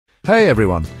Hey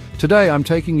everyone! Today I'm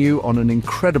taking you on an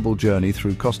incredible journey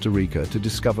through Costa Rica to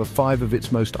discover 5 of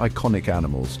its most iconic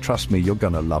animals. Trust me, you're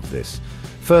gonna love this.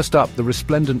 First up, the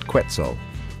resplendent quetzal.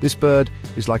 This bird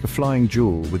is like a flying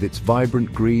jewel with its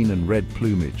vibrant green and red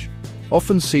plumage.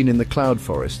 Often seen in the cloud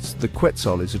forests, the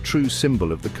quetzal is a true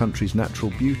symbol of the country's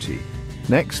natural beauty.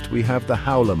 Next, we have the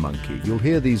howler monkey. You'll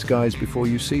hear these guys before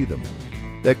you see them.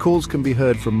 Their calls can be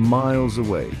heard from miles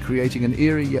away, creating an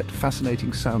eerie yet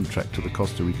fascinating soundtrack to the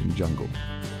Costa Rican jungle.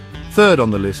 Third on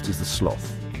the list is the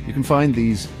sloth. You can find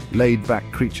these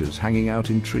laid-back creatures hanging out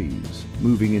in trees,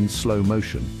 moving in slow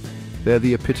motion. They're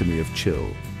the epitome of chill,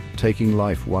 taking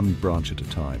life one branch at a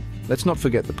time. Let's not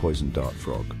forget the poison dart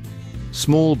frog.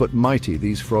 Small but mighty,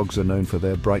 these frogs are known for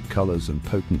their bright colors and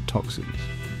potent toxins.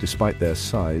 Despite their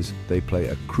size, they play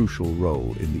a crucial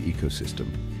role in the ecosystem.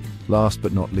 Last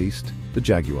but not least, the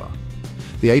jaguar.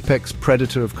 The apex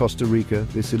predator of Costa Rica,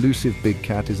 this elusive big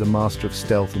cat is a master of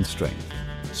stealth and strength.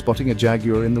 Spotting a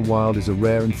jaguar in the wild is a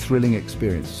rare and thrilling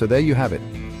experience. So there you have it,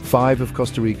 5 of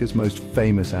Costa Rica's most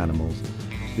famous animals.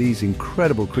 These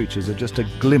incredible creatures are just a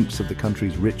glimpse of the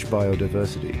country's rich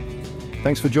biodiversity.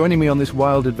 Thanks for joining me on this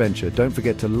wild adventure. Don't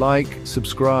forget to like,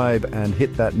 subscribe, and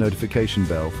hit that notification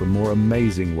bell for more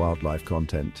amazing wildlife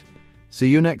content. See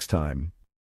you next time.